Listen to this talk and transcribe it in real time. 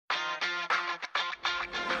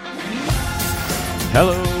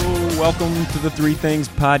Hello, welcome to the Three Things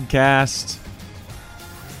Podcast.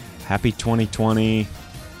 Happy 2020.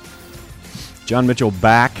 John Mitchell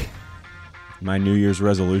back. My New Year's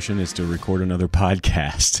resolution is to record another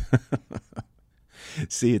podcast.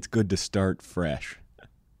 See, it's good to start fresh.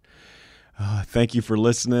 Thank you for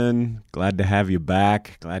listening. Glad to have you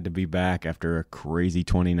back. Glad to be back after a crazy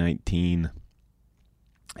 2019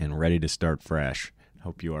 and ready to start fresh.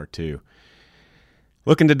 Hope you are too.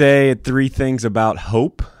 Looking today at three things about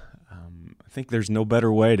hope. I think there's no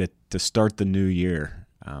better way to start the new year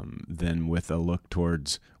than with a look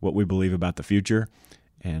towards what we believe about the future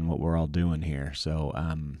and what we're all doing here. So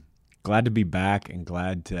glad to be back and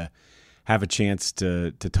glad to have a chance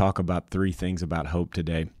to talk about three things about hope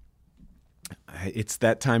today. It's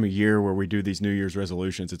that time of year where we do these New Year's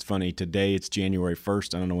resolutions. It's funny. Today it's January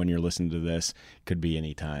 1st. I don't know when you're listening to this. It could be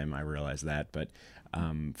any time. I realize that. But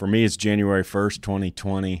for me, it's January 1st,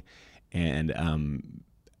 2020.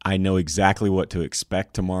 And I know exactly what to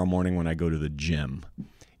expect tomorrow morning when I go to the gym.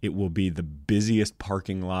 It will be the busiest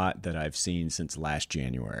parking lot that I've seen since last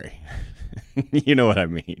January. You know what I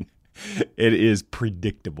mean? It is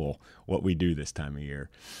predictable what we do this time of year.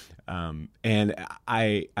 And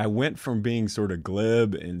I went from being sort of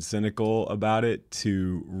glib and cynical about it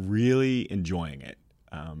to really enjoying it.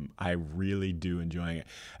 I really do enjoying it.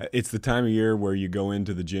 It's the time of year where you go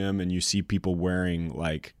into the gym and you see people wearing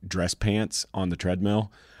like dress pants on the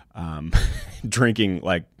treadmill, drinking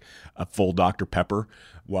like a full Dr. Pepper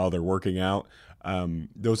while they're working out,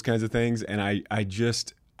 those kinds of things. And I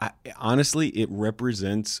honestly, it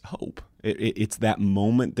represents hope. It's that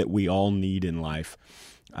moment that we all need in life.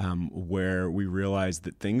 Where we realize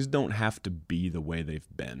that things don't have to be the way they've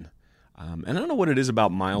been. And I don't know what it is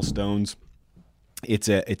about milestones. It's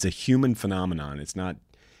a human phenomenon. It's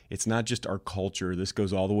not just our culture. This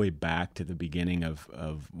goes all the way back to the beginning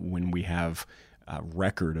of when we have a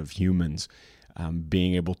record of humans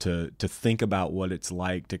being able to think about what it's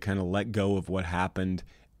like to kind of let go of what happened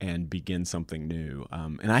and begin something new.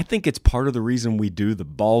 And I think it's part of the reason we do the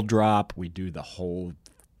ball drop. We do the whole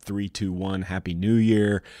 3, 2, 1, Happy New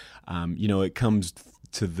Year. It comes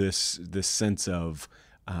to this sense of,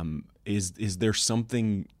 is there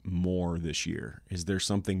something more this year? Is there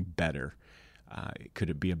something better? Could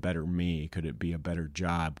it be a better me? Could it be a better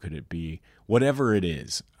job? Could it be whatever it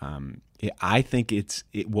is? I think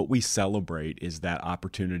what we celebrate is that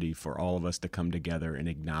opportunity for all of us to come together and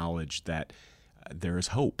acknowledge that there is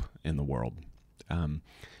hope in the world.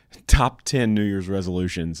 Top 10 New Year's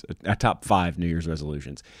resolutions, top 5 New Year's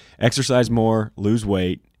resolutions. Exercise more, lose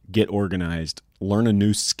weight, get organized, learn a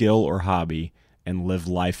new skill or hobby, and live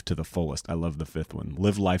life to the fullest. I love the 5th one.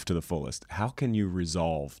 Live life to the fullest. How can you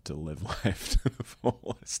resolve to live life to the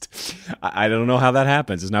fullest? I don't know how that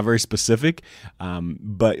happens. It's not very specific.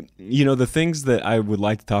 But, the things that I would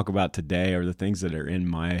like to talk about today are the things that are in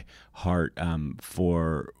my heart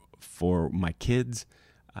for my kids,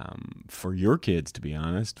 for your kids, to be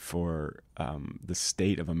honest, for the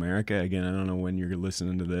state of America. Again, I don't know when you're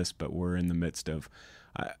listening to this, but we're in the midst of,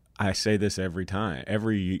 I say this every time.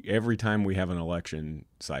 Every time we have an election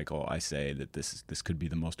cycle, I say that this could be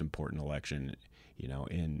the most important election,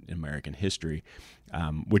 in American history,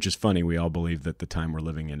 which is funny. We all believe that the time we're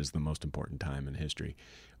living in is the most important time in history.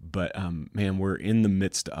 But, man, we're in the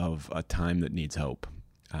midst of a time that needs hope.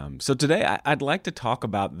 So today I'd like to talk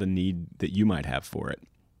about the need that you might have for it.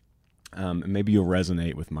 Maybe you'll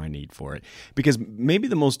resonate with my need for it. Because maybe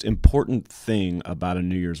the most important thing about a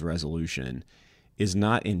New Year's resolution is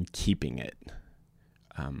not in keeping it,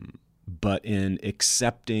 but in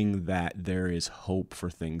accepting that there is hope for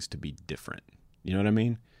things to be different. You know what I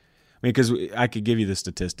mean? Because I could give you the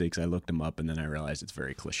statistics. I looked them up, and then I realized it's a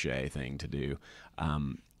very cliche thing to do.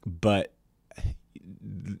 But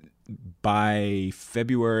by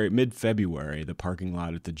mid-February, the parking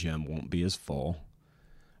lot at the gym won't be as full.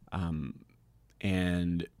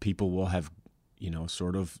 And people will have,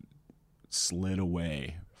 sort of slid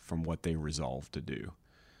away from what they resolved to do.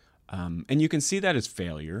 And you can see that as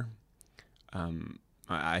failure.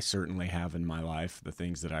 I certainly have in my life the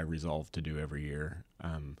things that I resolve to do every year.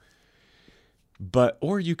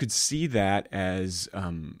 Or you could see that as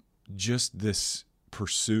just this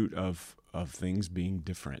pursuit of things being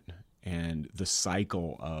different and the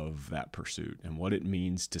cycle of that pursuit and what it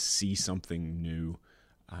means to see something new,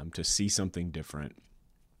 to see something different,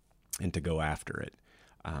 and to go after it.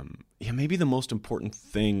 Maybe the most important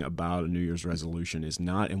thing about a New Year's resolution is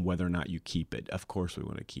not in whether or not you keep it. Of course we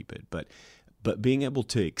want to keep it, but being able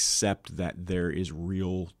to accept that there is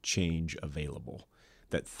real change available,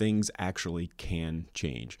 that things actually can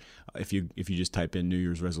change. If you just type in New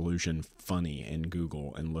Year's resolution funny in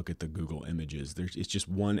Google and look at the Google images, it's just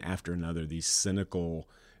one after another, these cynical,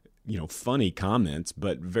 funny comments,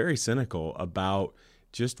 but very cynical about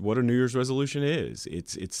just what a New Year's resolution is.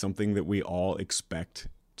 It's something that we all expect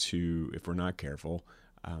to, if we're not careful,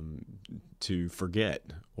 to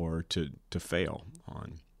forget or to fail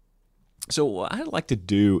on. So what I'd like to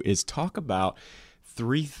do is talk about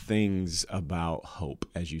 3 things about hope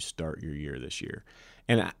as you start your year this year.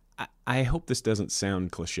 And I hope this doesn't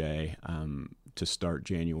sound cliche to start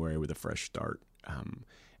January with a fresh start.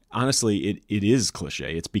 Honestly, it is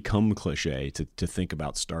cliche. It's become cliche to think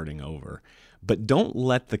about starting over. But don't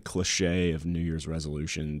let the cliche of New Year's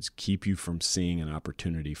resolutions keep you from seeing an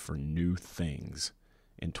opportunity for new things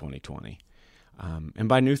in 2020. And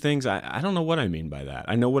by new things, I don't know what I mean by that.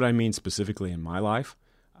 I know what I mean specifically in my life.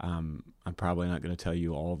 I'm probably not going to tell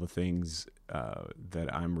you all the things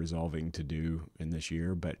that I'm resolving to do in this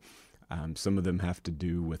year, but some of them have to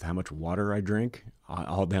do with how much water I drink,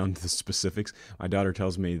 all down to the specifics. My daughter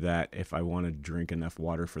tells me that if I want to drink enough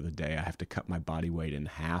water for the day, I have to cut my body weight in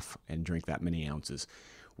half and drink that many ounces,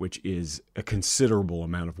 which is a considerable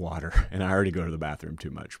amount of water. And I already go to the bathroom too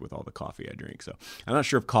much with all the coffee I drink. So I'm not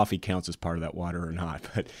sure if coffee counts as part of that water or not,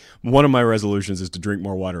 but one of my resolutions is to drink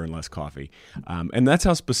more water and less coffee. And that's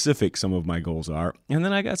how specific some of my goals are. And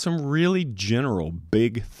then I got some really general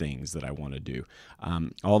big things that I want to do,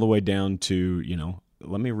 all the way down to,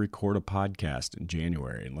 let me record a podcast in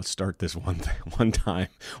January and let's start this one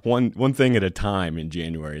thing at a time in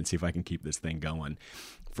January and see if I can keep this thing going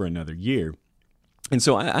for another year. And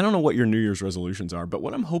so I don't know what your New Year's resolutions are, but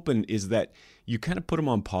what I'm hoping is that you kind of put them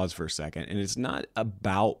on pause for a second. And it's not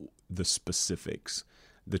about the specifics,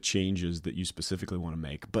 the changes that you specifically want to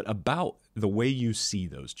make, but about the way you see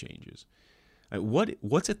those changes.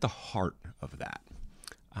 What's at the heart of that?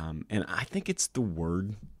 And I think it's the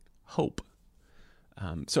word hope.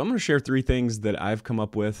 So I'm going to share 3 things that I've come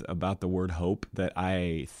up with about the word hope that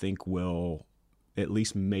I think will at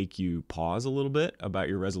least make you pause a little bit about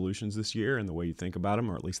your resolutions this year and the way you think about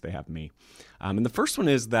them, or at least they have me. And the first one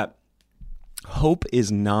is that hope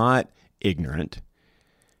is not ignorant.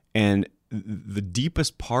 And the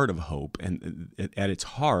deepest part of hope, and at its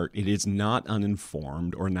heart, it is not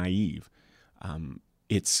uninformed or naive.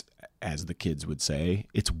 It's, as the kids would say,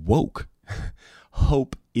 it's woke.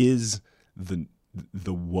 Hope is the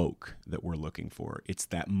woke that we're looking for. It's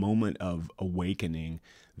that moment of awakening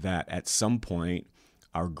that at some point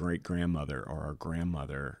our great-grandmother or our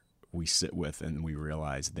grandmother we sit with and we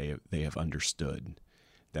realize they have understood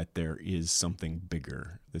that there is something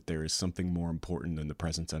bigger, that there is something more important than the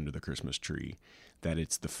presents under the Christmas tree, that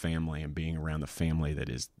it's the family and being around the family that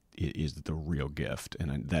is the real gift.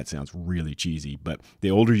 And that sounds really cheesy, but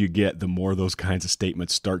the older you get, the more those kinds of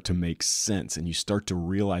statements start to make sense, and you start to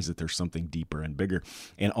realize that there's something deeper and bigger.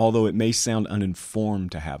 And although it may sound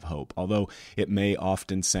uninformed to have hope, although it may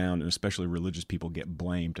often sound, and especially religious people get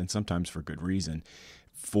blamed, and sometimes for good reason,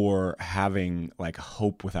 for having like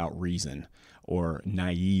hope without reason or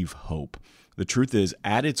naive hope, the truth is,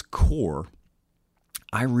 at its core,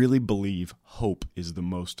 I really believe hope is the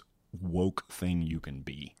most woke thing you can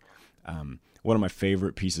be. One of my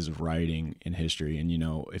favorite pieces of writing in history, and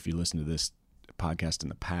if you listen to this podcast in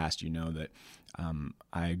the past, you know that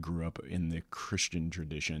I grew up in the Christian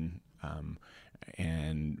tradition,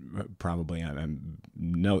 and probably I'm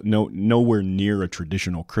nowhere near a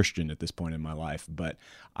traditional Christian at this point in my life, but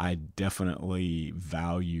I definitely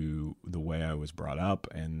value the way I was brought up,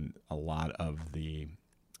 and a lot of the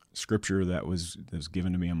scripture that was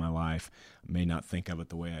given to me in my life. May not think of it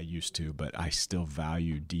the way I used to, but I still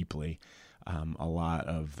value deeply a lot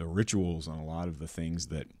of the rituals and a lot of the things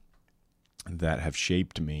that have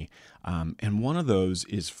shaped me. And one of those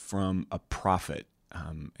is from a prophet.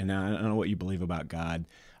 And I don't know what you believe about God,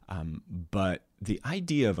 but the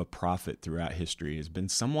idea of a prophet throughout history has been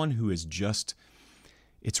someone who is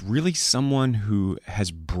it's really someone who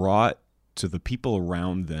has brought to the people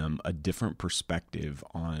around them a different perspective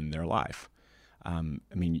on their life.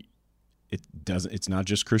 It's not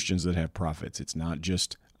just Christians that have prophets. It's not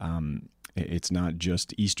just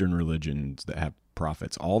Eastern religions that have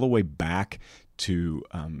prophets. All the way back to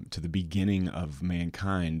the beginning of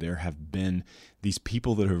mankind, there have been these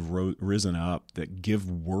people that have risen up that give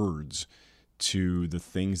words to the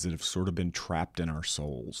things that have sort of been trapped in our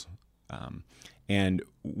souls. And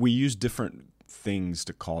we use different things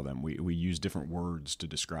to call them. We use different words to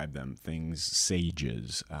describe them. Things,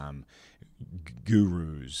 sages,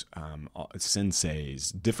 gurus,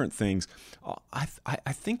 senseis, different things. I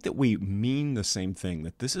think that we mean the same thing,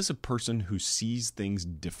 that this is a person who sees things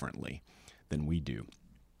differently than we do.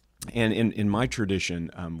 And in my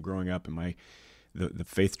tradition, growing up in the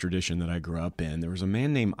faith tradition that I grew up in, there was a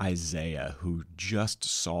man named Isaiah who just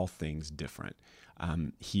saw things different.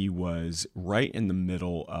 He was right in the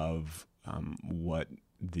middle of what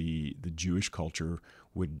the Jewish culture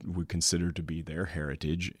would consider to be their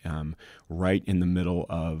heritage, right in the middle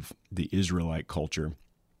of the Israelite culture.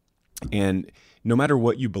 And no matter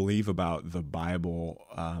what you believe about the Bible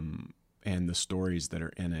and the stories that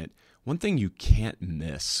are in it, one thing you can't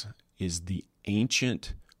miss is the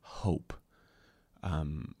ancient hope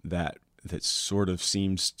that sort of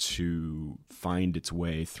seems to find its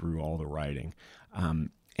way through all the writing.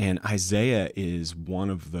 And Isaiah is one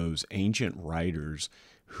of those ancient writers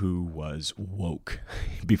who was woke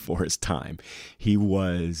before his time. He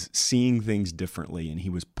was seeing things differently, and he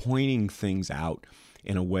was pointing things out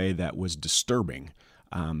in a way that was disturbing.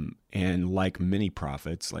 And like many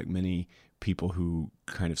prophets, like many people who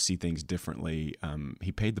kind of see things differently,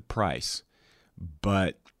 he paid the price.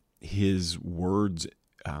 But his words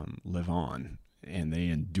live on, and they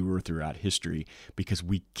endure throughout history because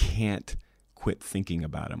we can't quit thinking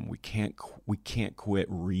about him. We can't quit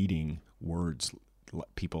reading words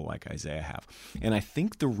people like Isaiah have. And I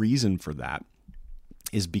think the reason for that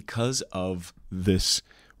is because of this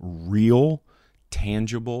real,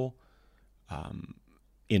 tangible,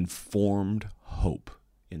 informed hope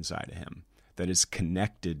inside of him that is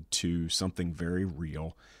connected to something very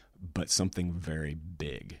real, but something very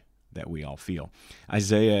big that we all feel.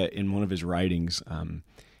 Isaiah, in one of his writings,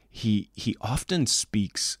 he often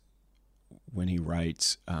speaks when he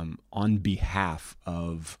writes on behalf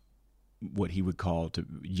of what he would call to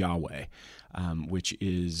Yahweh, which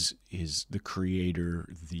is the creator,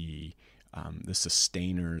 the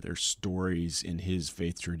sustainer. There's stories in his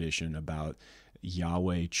faith tradition about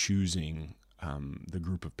Yahweh choosing the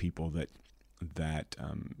group of people that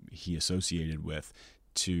he associated with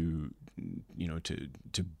to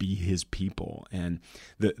be his people. And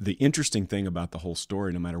the interesting thing about the whole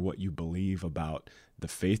story, no matter what you believe about the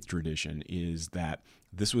faith tradition, is that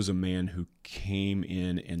this was a man who came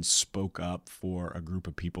in and spoke up for a group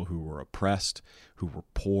of people who were oppressed, who were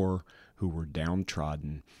poor, who were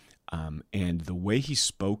downtrodden. And the way he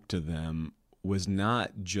spoke to them was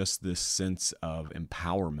not just this sense of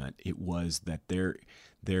empowerment. It was that there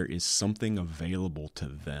is something available to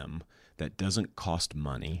them that doesn't cost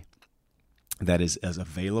money, that is as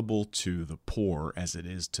available to the poor as it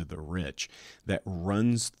is to the rich, that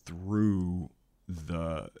runs through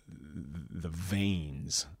the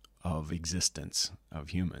veins of existence of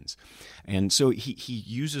humans. And so he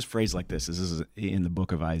uses phrase like this. This is in the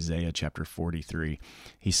book of Isaiah, chapter 43.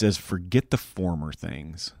 He says, "Forget the former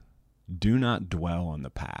things. Do not dwell on the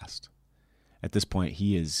past." At this point,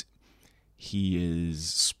 he is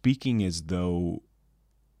speaking as though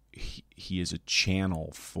he is a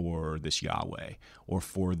channel for this Yahweh, or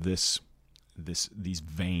for these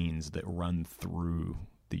veins that run through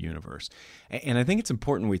the universe. And I think it's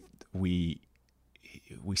important we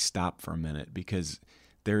stop for a minute, because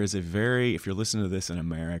there is if you're listening to this in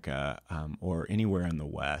America or anywhere in the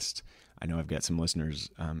West, I know I've got some listeners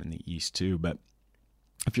in the East too, but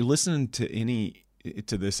if you're listening to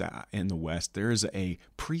this in the West, there is a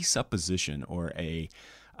presupposition or a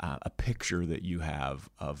picture that you have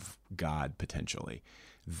of God potentially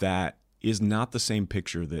that is not the same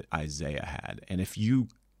picture that Isaiah had. And if you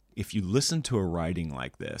listen to a writing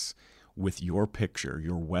like this with your picture,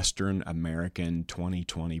 your Western American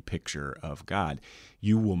 2020 picture of God,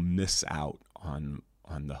 you will miss out on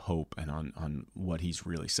the hope and on what he's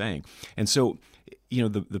really saying. And so,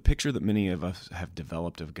 the picture that many of us have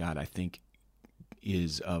developed of God, I think,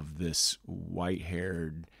 is of this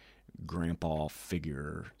white-haired grandpa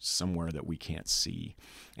figure somewhere that we can't see.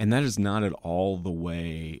 And that is not at all the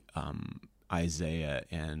way Isaiah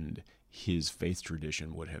and his faith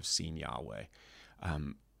tradition would have seen Yahweh.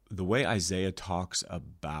 The way Isaiah talks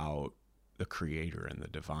about the Creator and the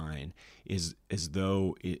divine is as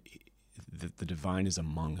though the divine is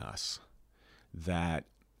among us, that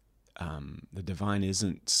the divine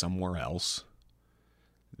isn't somewhere else,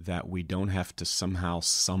 that we don't have to somehow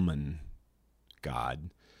summon God,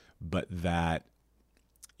 but that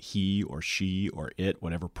he or she or it,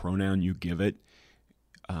 whatever pronoun you give it,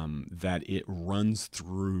 that it runs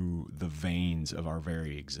through the veins of our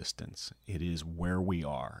very existence. It is where we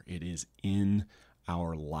are. It is in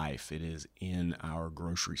our life. It is in our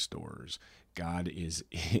grocery stores. God is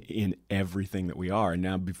in everything that we are. And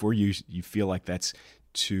now, before you feel like that's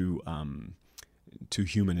too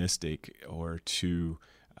humanistic or too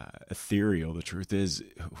ethereal, the truth is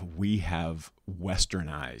we have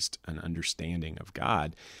westernized an understanding of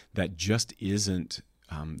God that just isn't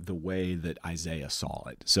the way that Isaiah saw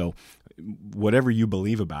it. So whatever you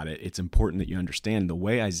believe about it, it's important that you understand the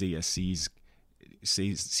way Isaiah sees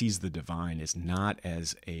the divine is not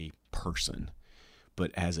as a person,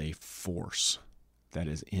 but as a force that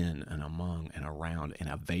is in and among and around and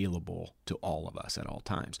available to all of us at all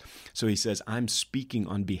times. So he says, I'm speaking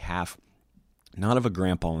on behalf not of a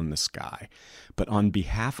grandpa in the sky, but on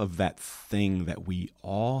behalf of that thing that we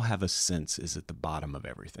all have a sense is at the bottom of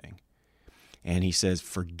everything. And he says,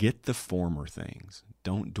 forget the former things.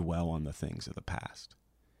 Don't dwell on the things of the past.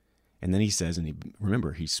 And then he says,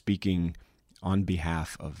 remember, he's speaking on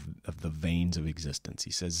behalf of the veins of existence.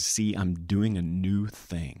 He says, see, I'm doing a new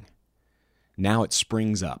thing. Now it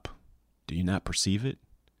springs up. Do you not perceive it?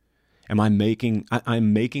 I'm making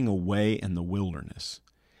a way in the wilderness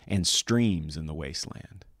and streams in the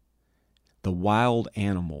wasteland. The wild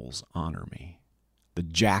animals honor me, the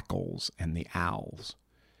jackals and the owls,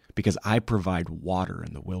 because I provide water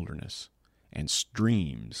in the wilderness and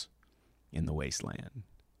streams in the wasteland.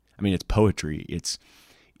 I mean, it's poetry. It's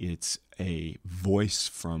a voice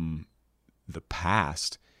from the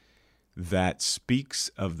past that speaks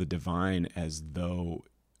of the divine as though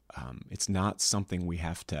it's not something we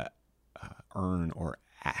have to earn or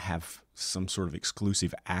have some sort of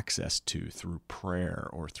exclusive access to through prayer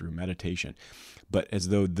or through meditation, but as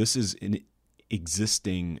though this is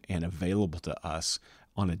existing and available to us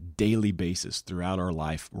on a daily basis throughout our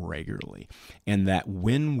life regularly. And that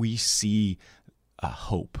when we see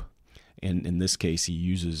hope, and in this case he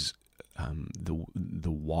uses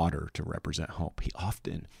the water to represent hope. He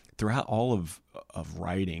often, throughout all of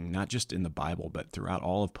writing, not just in the Bible, but throughout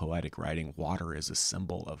all of poetic writing, water is a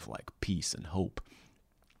symbol of like peace and hope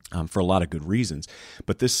for a lot of good reasons.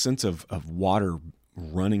 But this sense of water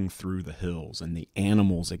running through the hills and the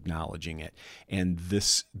animals acknowledging it, and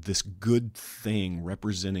this good thing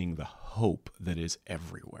representing the hope that is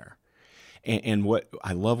everywhere. And what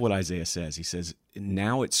I love what Isaiah says. He says,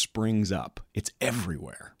 now it springs up. It's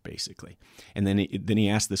everywhere, basically. And then he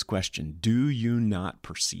asks this question, do you not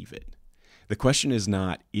perceive it? The question is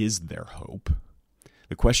not, is there hope?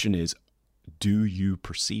 The question is, do you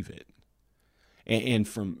perceive it? And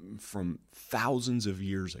from thousands of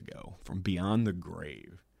years ago, from beyond the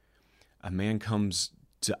grave, a man comes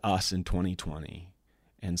to us in 2020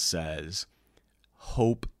 and says,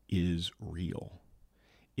 hope is real.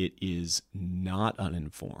 It is not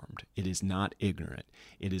uninformed. It is not ignorant.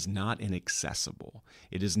 It is not inaccessible.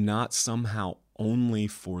 It is not somehow only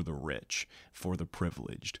for the rich, for the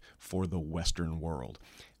privileged, for the Western world.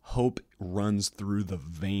 Hope runs through the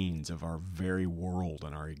veins of our very world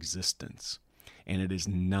and our existence. And it is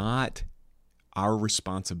not our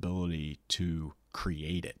responsibility to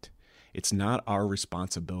create it. It's not our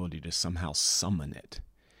responsibility to somehow summon it,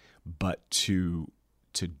 but to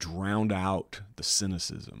drown out the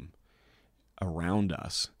cynicism around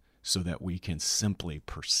us so that we can simply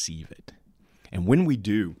perceive it. And when we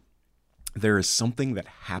do, there is something that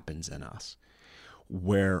happens in us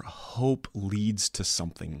where hope leads to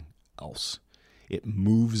something else. It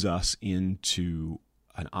moves us into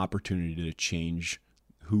an opportunity to change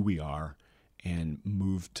who we are and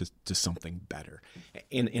move to something better.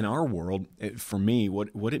 In our world, for me,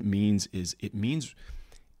 what it means is it means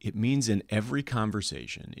in every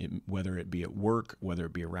conversation, whether it be at work, whether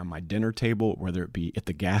it be around my dinner table, whether it be at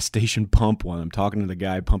the gas station pump while I'm talking to the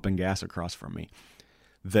guy pumping gas across from me,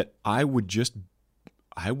 that I would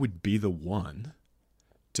be the one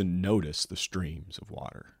to notice the streams of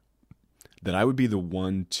water, that I would be the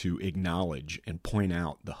one to acknowledge and point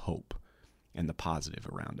out the hope and the positive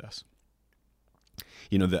around us.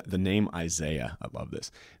 You know, the name Isaiah, I love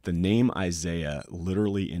this. The name Isaiah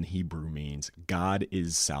literally in Hebrew means God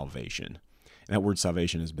is salvation. And that word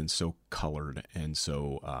salvation has been so colored and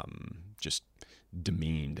so just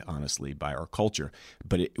demeaned, honestly, by our culture.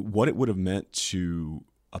 But what it would have meant to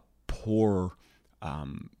a poor,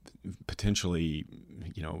 potentially,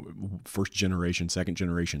 first generation, second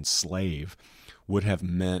generation slave would have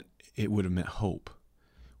meant hope.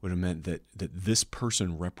 Would have meant that this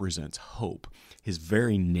person represents hope. His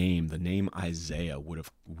very name, the name Isaiah, would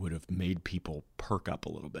have made people perk up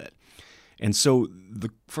a little bit. And so the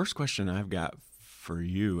first question I've got for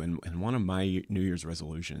you, and one of my New Year's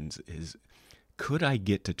resolutions is, could I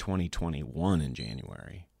get to 2021 in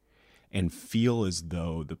January and feel as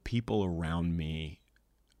though the people around me,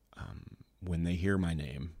 when they hear my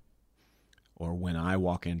name or when I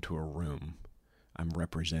walk into a room, I'm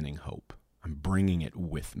representing hope. I'm bringing it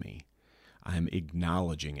with me. I'm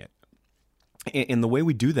acknowledging it. And the way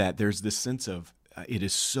we do that, there's this sense of it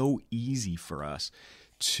is so easy for us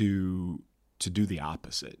to do the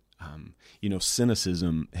opposite.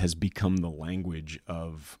 Cynicism has become the language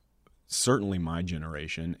of certainly my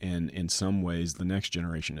generation, and in some ways the next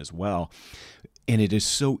generation as well. And it is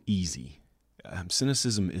so easy.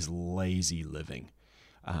 Cynicism is lazy living.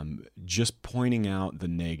 Just pointing out the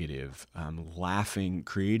negative, laughing,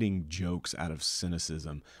 creating jokes out of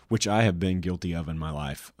cynicism, which I have been guilty of in my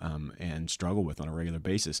life and struggle with on a regular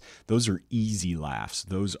basis. Those are easy laughs.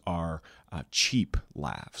 Those are cheap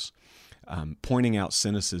laughs. Pointing out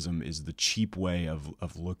cynicism is the cheap way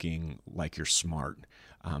of looking like you're smart,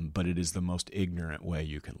 but it is the most ignorant way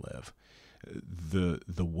you can live.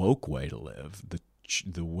 The woke way to live,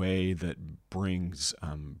 the way that brings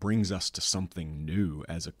us to something new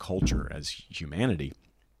as a culture, as humanity,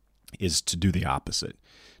 is to do the opposite,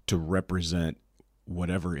 to represent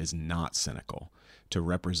whatever is not cynical, to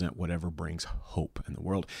represent whatever brings hope in the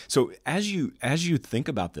world. So as you think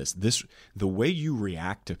about this, the way you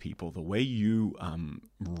react to people, the way you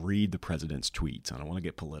read the president's tweets, I don't want to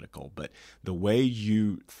get political, but the way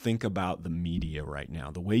you think about the media right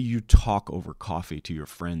now, the way you talk over coffee to your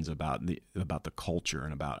friends about the culture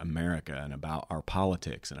and about America and about our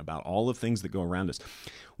politics and about all the things that go around us,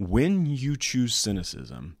 when you choose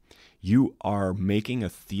cynicism, you are making a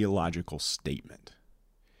theological statement.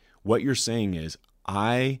 What you're saying is,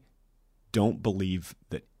 I don't believe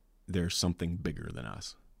that there's something bigger than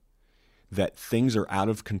us, that things are out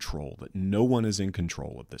of control, that no one is in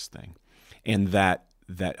control of this thing, and that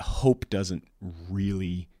hope doesn't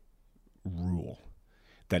really rule,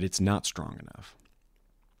 that it's not strong enough.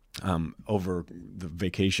 Over the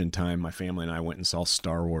vacation time, my family and I went and saw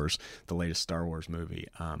Star Wars, the latest Star Wars movie,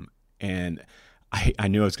 and I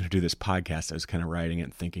knew I was going to do this podcast. I was kind of writing it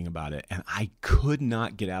and thinking about it, and I could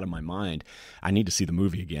not get out of my mind. I need to see the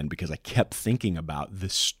movie again because I kept thinking about the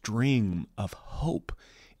string of hope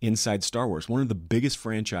inside Star Wars. One of the biggest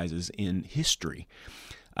franchises in history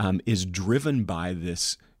is driven by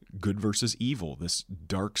this good versus evil, this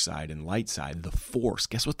dark side and light side, the Force.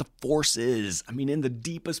 Guess what the Force is? I mean, in the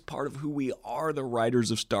deepest part of who we are, the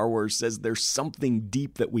writers of Star Wars says there's something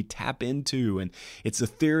deep that we tap into, and it's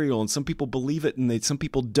ethereal, and some people believe it and some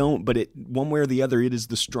people don't, but one way or the other, it is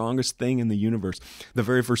the strongest thing in the universe. The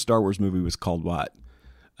very first Star Wars movie was called what?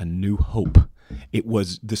 A New Hope.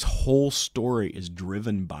 This whole story is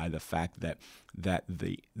driven by the fact that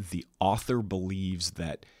the author believes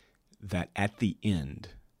that at the end,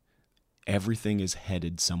 everything is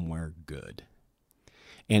headed somewhere good.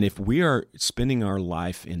 And if we are spending our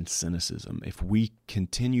life in cynicism, if we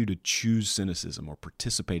continue to choose cynicism or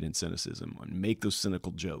participate in cynicism and make those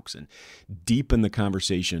cynical jokes and deepen the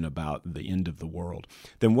conversation about the end of the world,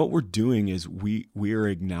 then what we're doing is we are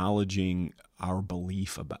acknowledging our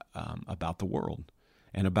belief about the world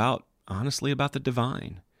and honestly about the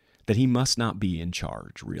divine, that he must not be in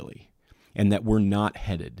charge, really, and that we're not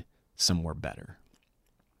headed somewhere better.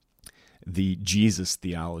 The Jesus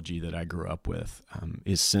theology that I grew up with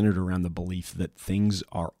is centered around the belief that things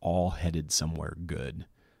are all headed somewhere good,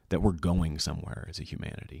 that we're going somewhere as a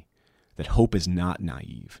humanity, that hope is not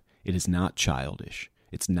naive, it is not childish,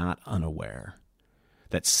 it's not unaware,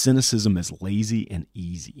 that cynicism is lazy and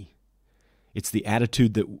easy. It's the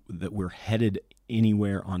attitude that we're headed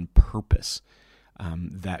anywhere on purpose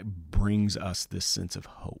that brings us this sense of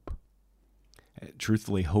hope.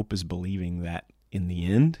 Truthfully, hope is believing that in the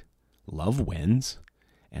end, love wins,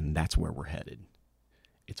 and that's where we're headed.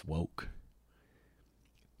 It's woke.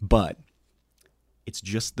 But it's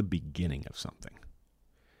just the beginning of something.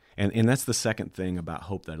 And that's the second thing about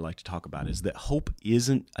hope that I'd like to talk about, is that hope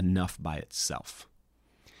isn't enough by itself.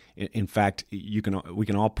 In fact, we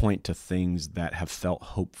can all point to things that have felt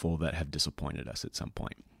hopeful that have disappointed us at some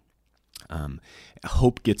point.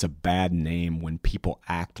 Hope gets a bad name when people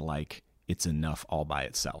act like it's enough all by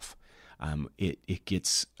itself. It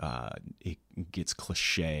gets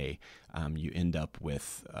cliche. You end up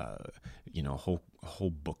with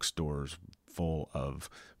whole bookstores full of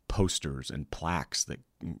posters and plaques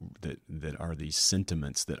that are these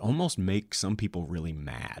sentiments that almost make some people really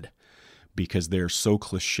mad, because they're so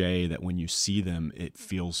cliche that when you see them, it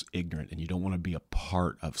feels ignorant, and you don't want to be a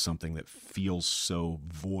part of something that feels so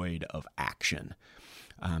void of action.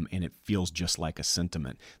 And it feels just like a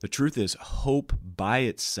sentiment. The truth is, hope by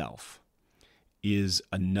itself is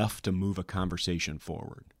enough to move a conversation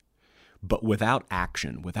forward. But without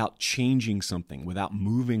action, without changing something, without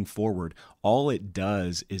moving forward, all it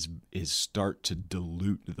does is start to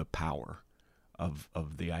dilute the power of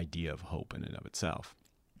the idea of hope in and of itself.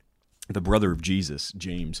 The brother of Jesus,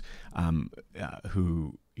 James,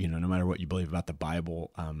 who, no matter what you believe about the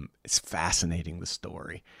Bible, it's fascinating, the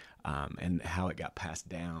story. and how it got passed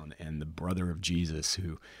down, and the brother of Jesus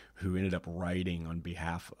who ended up writing on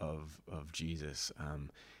behalf of Jesus.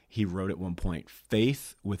 He wrote at one point,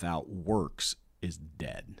 "Faith without works is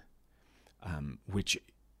dead," which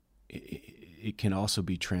it can also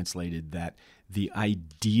be translated that the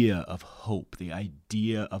idea of hope, the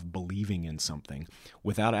idea of believing in something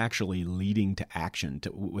without actually leading to action,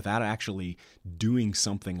 without actually doing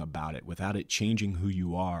something about it, without it changing who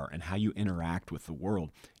you are and how you interact with the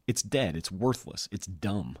world, it's dead, it's worthless, it's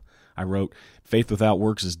dumb. I wrote, "Faith without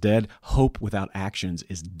works is dead. Hope without actions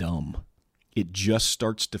is dumb." It just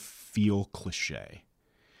starts to feel cliche.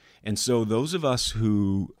 And so those of us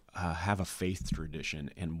who have a faith tradition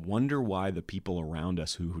and wonder why the people around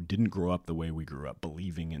us who didn't grow up the way we grew up,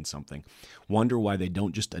 believing in something, wonder why they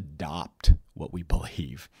don't just adopt what we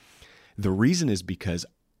believe. The reason is because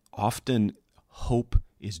often hope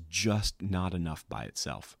is just not enough by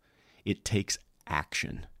itself. It takes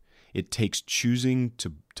action. It takes choosing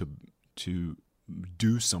to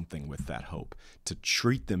do something with that hope, to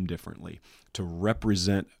treat them differently, to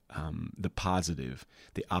represent the positive,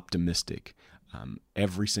 the optimistic,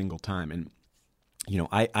 every single time. And,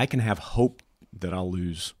 I can have hope that I'll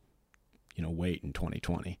lose, weight in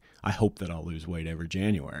 2020. I hope that I'll lose weight every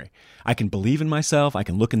January. I can believe in myself. I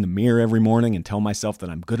can look in the mirror every morning and tell myself that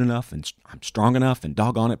I'm good enough and I'm strong enough and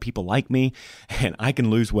doggone it, people like me, and I can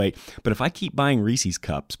lose weight. But if I keep buying Reese's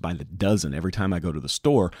cups by the dozen every time I go to the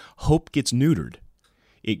store, hope gets neutered.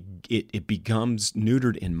 It becomes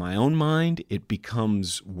neutered in my own mind. It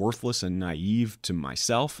becomes worthless and naive to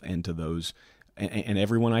myself and to those and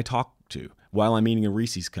everyone I talk to. While I'm eating a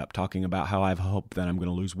Reese's cup, talking about how I have hope that I'm going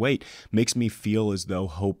to lose weight, makes me feel as though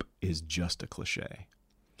hope is just a cliche.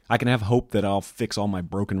 I can have hope that I'll fix all my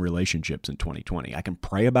broken relationships in 2020. I can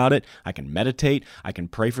pray about it. I can meditate. I can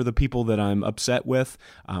pray for the people that I'm upset with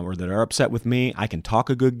or that are upset with me. I can talk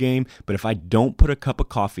a good game. But if I don't put a cup of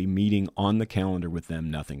coffee meeting on the calendar with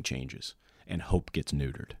them, nothing changes. And hope gets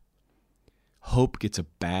neutered. Hope gets a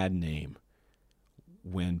bad name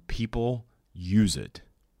when people use it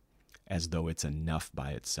as though it's enough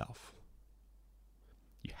by itself.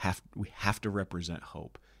 We have to represent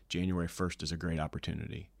hope. January 1st is a great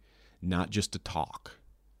opportunity. Not just to talk,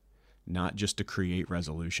 not just to create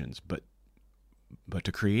resolutions, but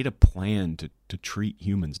to create a plan to treat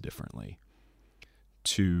humans differently,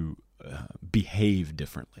 to behave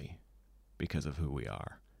differently because of who we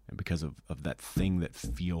are and because of that thing that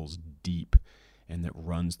feels deep and that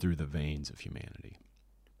runs through the veins of humanity.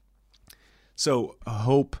 So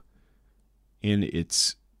hope in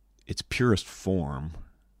its purest form,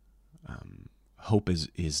 hope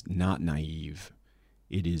is not naive.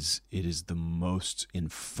 It is the most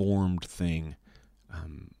informed thing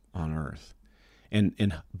on earth,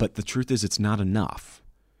 but the truth is it's not enough.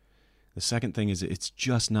 The second thing is it's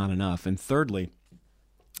just not enough. And thirdly,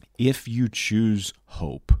 if you choose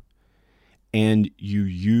hope and you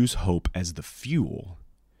use hope as the fuel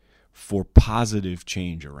for positive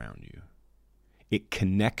change around you, it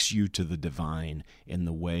connects you to the divine in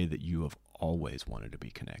the way that you have always wanted to be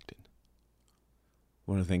connected.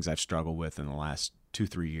 One of the things I've struggled with in the last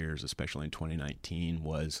 2-3 years, especially in 2019,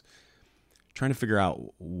 was trying to figure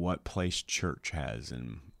out what place church has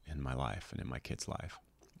in my life and in my kids' life.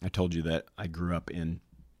 I told you that I grew up in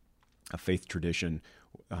a faith tradition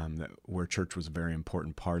where church was a very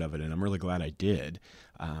important part of it, and I'm really glad I did.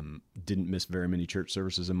 Didn't miss very many church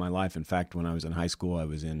services in my life. In fact, when I was in high school, I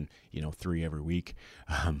was in 3 every week,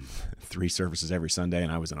 3 services every Sunday,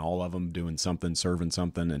 and I was in all of them doing something, serving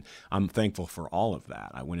something, and I'm thankful for all of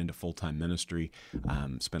that. I went into full-time ministry,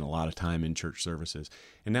 spent a lot of time in church services,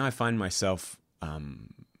 and now I find myself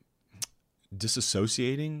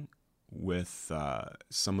disassociating with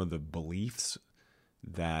some of the beliefs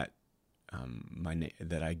that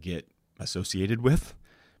that I get associated with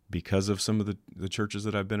because of some of the churches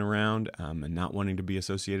that I've been around, and not wanting to be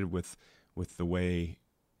associated with the way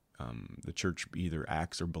the church either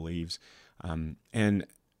acts or believes, and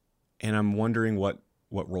I'm wondering what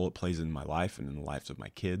role it plays in my life and in the lives of my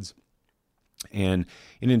kids. And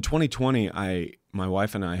in 2020, my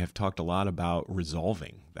wife and I have talked a lot about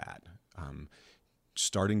resolving that,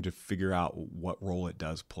 starting to figure out what role it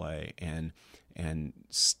does play, and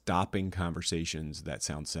stopping conversations that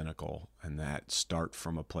sound cynical and that start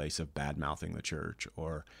from a place of bad-mouthing the church,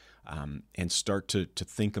 or and start to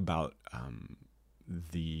think about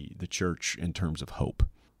the church in terms of hope.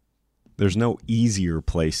 There's no easier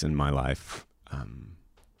place in my life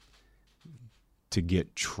to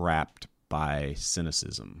get trapped by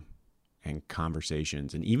cynicism and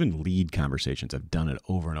conversations, and even lead conversations. I've done it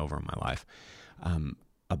over and over in my life,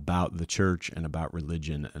 about the church and about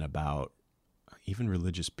religion and about even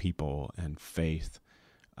religious people and faith,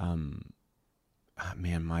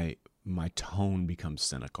 man, my tone becomes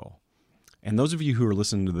cynical. And those of you who are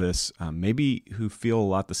listening to this, maybe who feel a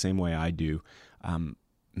lot the same way I do,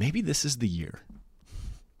 maybe this is the year.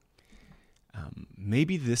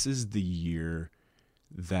 Maybe this is the year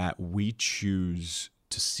that we choose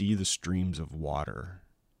to see the streams of water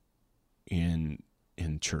in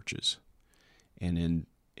churches and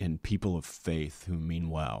in people of faith who mean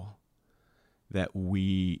well, that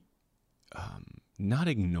we not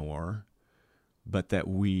ignore, but that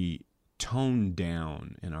we tone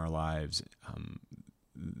down in our lives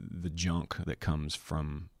the junk that comes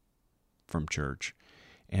from church,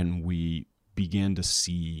 and we begin to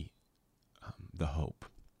see the hope.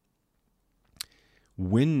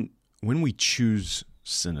 When we choose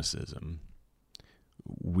cynicism,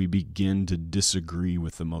 we begin to disagree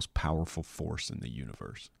with the most powerful force in the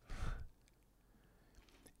universe.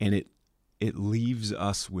 And it leaves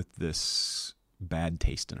us with this bad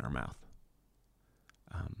taste in our mouth.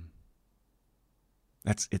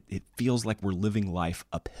 It feels like we're living life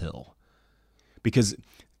uphill. Because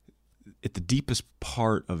at the deepest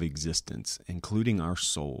part of existence, including our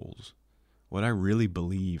souls, what I really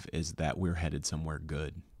believe is that we're headed somewhere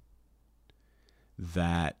good.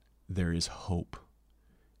 That there is hope,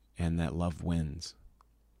 and that love wins,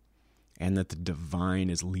 and that the divine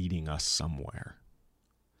is leading us somewhere.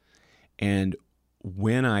 And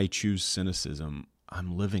when I choose cynicism,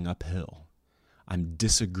 I'm living uphill. I'm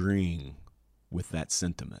disagreeing with that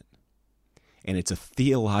sentiment. And it's a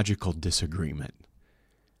theological disagreement.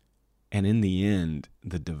 And in the end,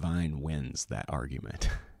 the divine wins that argument.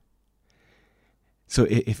 So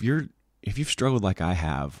if you've struggled like I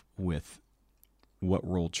have with what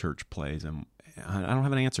role church plays, and I don't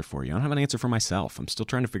have an answer for you. I don't have an answer for myself. I'm still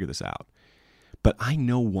trying to figure this out. But I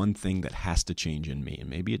know one thing that has to change in me, and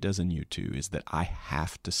maybe it does in you too, is that I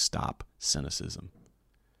have to stop cynicism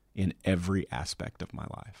in every aspect of my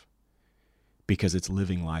life, because it's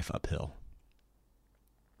living life uphill.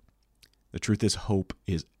 The truth is, hope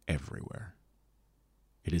is everywhere.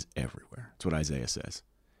 It is everywhere. That's what Isaiah says.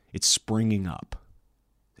 It's springing up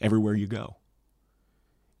everywhere you go.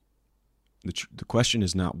 The question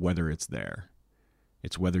is not whether it's there.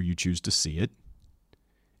 It's whether you choose to see it,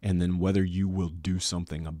 and then whether you will do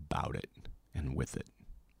something about it and with it.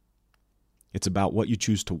 It's about what you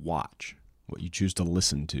choose to watch, what you choose to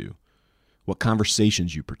listen to, what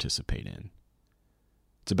conversations you participate in.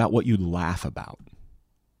 It's about what you laugh about,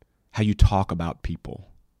 how you talk about people,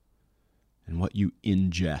 and what you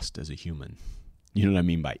ingest as a human. You know what I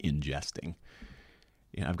mean by ingesting?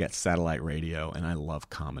 You know, I've got satellite radio, and I love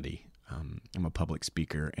comedy. I'm a public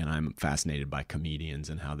speaker, and I'm fascinated by comedians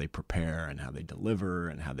and how they prepare and how they deliver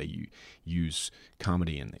and how they use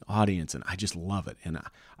comedy in the audience, and I just love it. And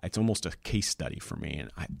it's almost a case study for me.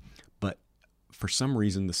 But for some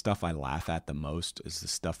reason, the stuff I laugh at the most is the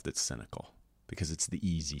stuff that's cynical, because it's the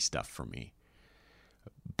easy stuff for me.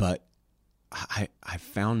 But I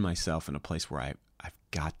found myself in a place where I've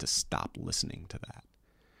got to stop listening to that.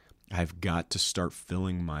 I've got to start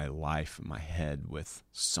filling my life, my head, with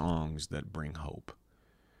songs that bring hope,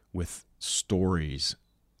 with stories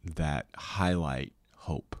that highlight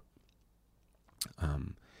hope.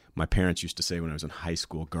 My parents used to say when I was in high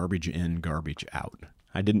school, garbage in, garbage out.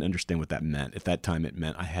 I didn't understand what that meant. At that time, it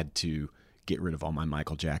meant I had to get rid of all my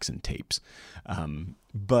Michael Jackson tapes.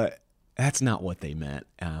 But that's not what they meant.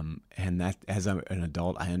 And that, as an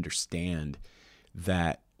adult, I understand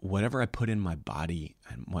that whatever I put in my body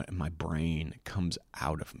and what my brain comes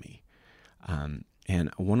out of me. And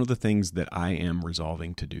one of the things that I am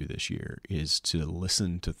resolving to do this year is to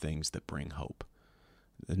listen to things that bring hope.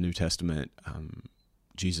 The New Testament,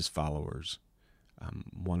 Jesus followers,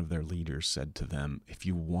 one of their leaders said to them, if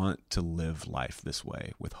you want to live life this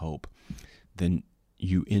way with hope, then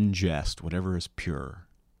you ingest whatever is pure,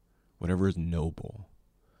 whatever is noble,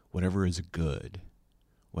 whatever is good,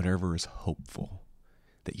 whatever is hopeful.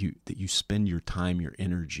 That you spend your time, your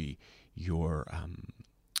energy, your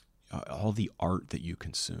all the art that you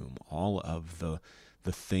consume, all of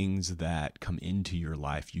the things that come into your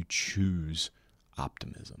life, you choose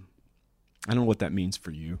optimism. I don't know what that means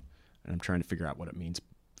for you, and I'm trying to figure out what it means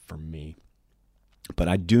for me. But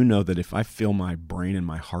I do know that if I fill my brain and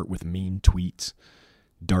my heart with mean tweets,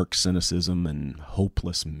 dark cynicism, and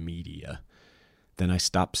hopeless media, then I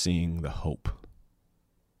stop seeing the hope.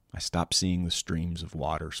 I stop seeing the streams of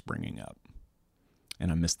water springing up,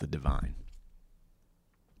 and I miss the divine.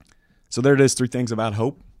 So there it is, 3 things about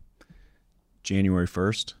hope. January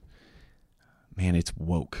 1st. Man, it's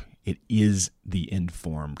woke. It is the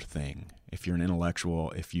informed thing. If you're an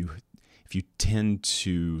intellectual, if you if you tend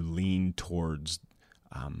to lean towards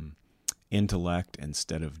intellect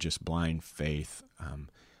instead of just blind faith,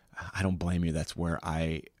 I don't blame you. That's where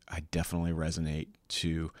I definitely resonate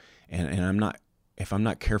too. And if I'm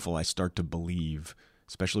not careful, I start to believe,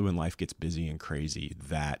 especially when life gets busy and crazy,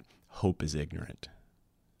 that hope is ignorant.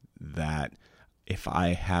 That if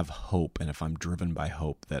I have hope and if I'm driven by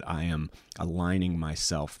hope, that I am aligning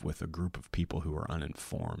myself with a group of people who are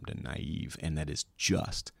uninformed and naive, and that is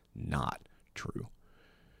just not true.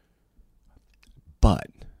 But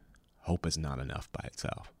hope is not enough by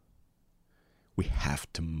itself. We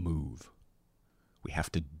have to move. We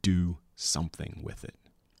have to do something with it.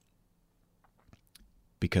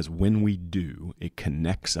 Because when we do, it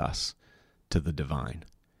connects us to the divine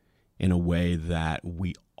in a way that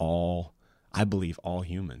I believe all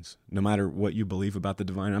humans, no matter what you believe about the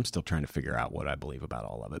divine, I'm still trying to figure out what I believe about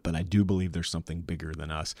all of it, but I do believe there's something bigger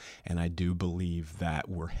than us, and I do believe that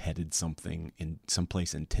we're headed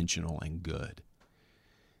someplace intentional and good.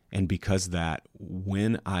 And because that,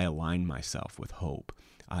 when I align myself with hope,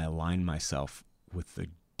 I align myself with the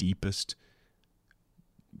deepest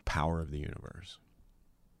power of the universe.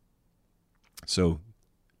 So,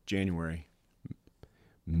 January,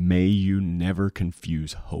 may you never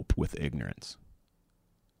confuse hope with ignorance.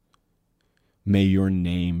 May your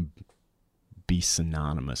name be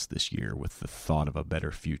synonymous this year with the thought of a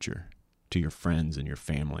better future to your friends and your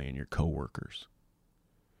family and your coworkers.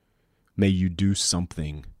 May you do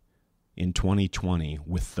something in 2020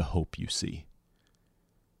 with the hope you see.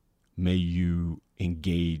 May you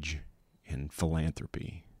engage in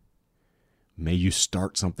philanthropy. May you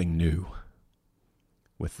start something new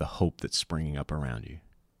with the hope that's springing up around you.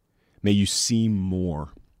 May you see more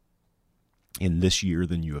in this year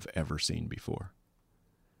than you have ever seen before,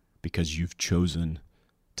 because you've chosen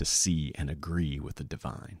to see and agree with the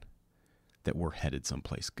divine that we're headed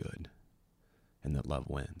someplace good and that love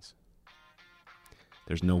wins.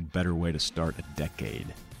 There's no better way to start a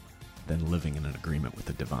decade than living in an agreement with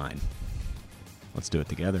the divine. Let's do it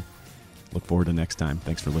together. Look forward to next time.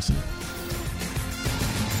 Thanks for listening.